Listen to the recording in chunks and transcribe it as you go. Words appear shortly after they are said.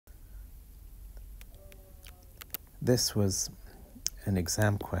This was an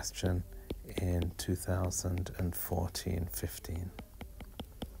exam question in 2014-15.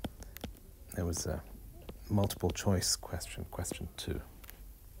 There was a multiple choice question, question 2.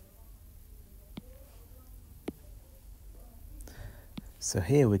 So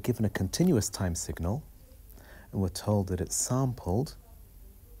here we're given a continuous time signal and we're told that it's sampled,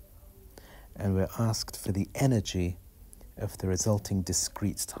 and we're asked for the energy of the resulting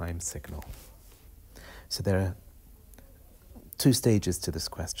discrete time signal. So there are 2 stages to this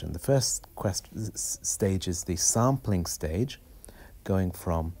question. The first stage is the sampling stage, going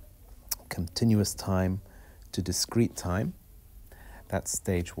from continuous time to discrete time. That's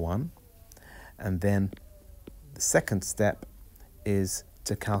stage 1. And then the second step is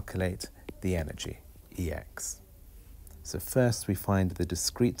to calculate the energy, Ex. So first we find the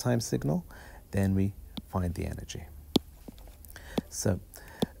discrete time signal, then we find the energy. So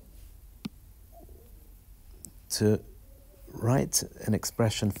to write an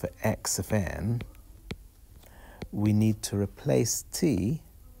expression for x of n, we need to replace t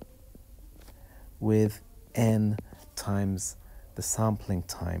with n times the sampling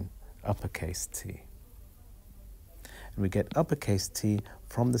time, uppercase T. And we get uppercase T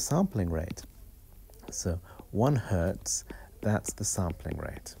from the sampling rate. So 1 hertz, that's the sampling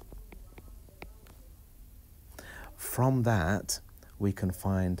rate. From that, we can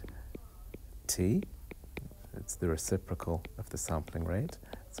find T. It's the reciprocal of the sampling rate.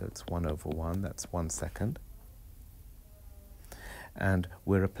 So it's 1/1, that's 1 second. And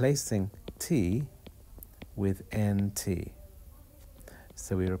we're replacing T with nt.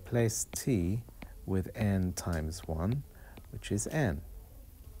 So we replace T with n times 1, which is n.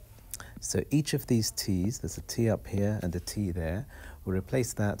 So each of these t's, there's a t up here and a t there, we'll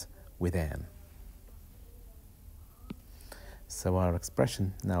replace that with n. So our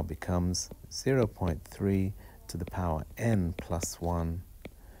expression now becomes 0.3 to the power n plus 1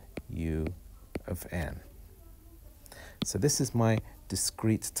 u of n. So this is my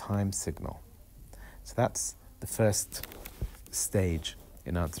discrete time signal. So that's the first stage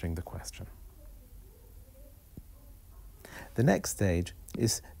in answering the question. The next stage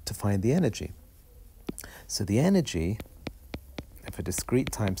is to find the energy. So the energy of a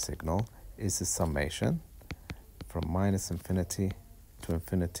discrete time signal is the summation from -infinity to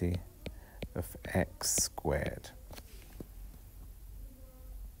infinity of x squared.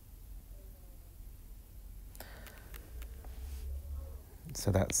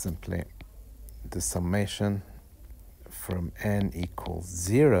 So that's simply the summation from n equals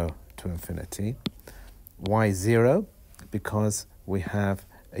 0 to infinity. Why 0? Because we have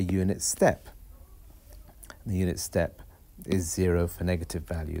a unit step. The unit step is 0 for negative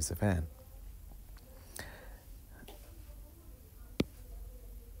values of n.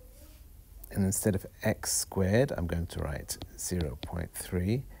 And instead of x squared, I'm going to write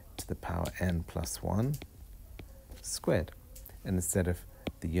 0.3 to the power n plus 1 squared. And instead of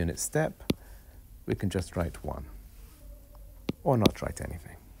the unit step, we can just write 1, or not write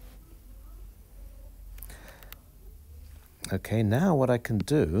anything. Okay, now what I can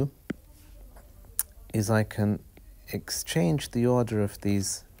do is I can exchange the order of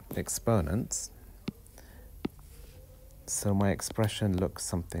these exponents. So my expression looks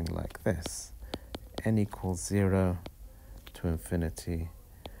something like this. N equals 0 to infinity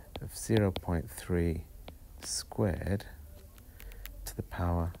of 0.3 squared to the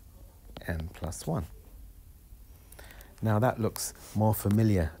power n plus 1. Now that looks more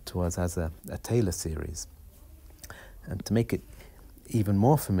familiar to us as a Taylor series. And to make it even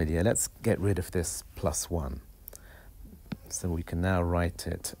more familiar, let's get rid of this plus 1. So we can now write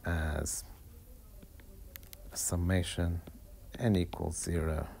it as a summation n equals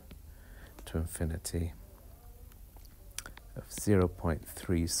 0 to infinity of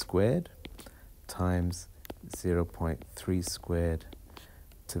 0.3 squared times 0.3 squared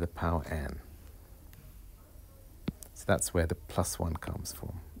to the power n. So that's where the plus 1 comes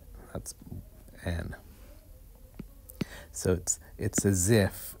from. That's n. So it's as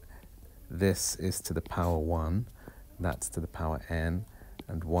if this is to the power 1, that's to the power n,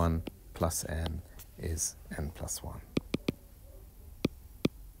 and 1 plus n is n plus 1.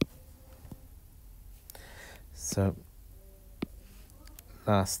 So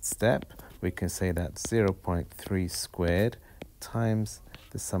last step, we can say that 0.3 squared times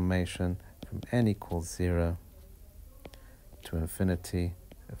the summation from n equals 0 to infinity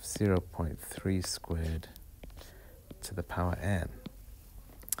of 0.3 squared to the power n.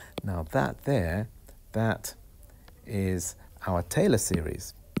 Now that is our Taylor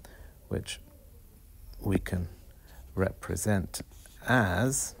series, which we can represent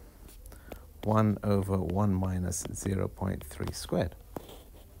as 1 over 1 minus 0.3 squared.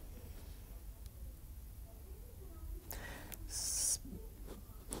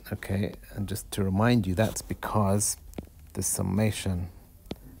 Okay, and just to remind you, that's because the summation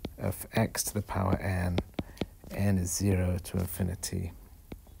of x to the power n is 0 to infinity,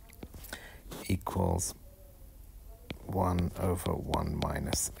 equals 1 over 1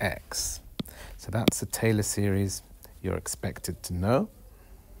 minus x. So that's a Taylor series you're expected to know.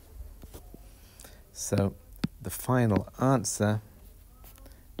 So the final answer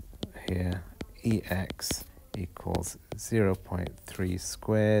here, Ex equals 0.3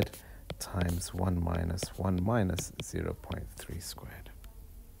 squared times 1 minus 0.3 squared.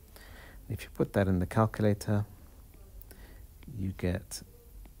 If you put that in the calculator, you get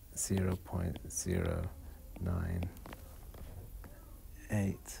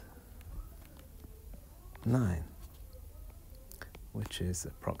 0.0989, which is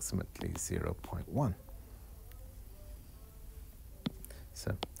approximately 0.1.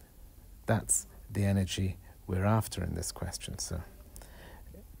 So that's the energy we're after in this question. So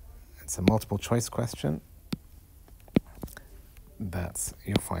it's a multiple choice question. That's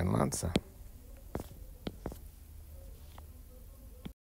your final answer.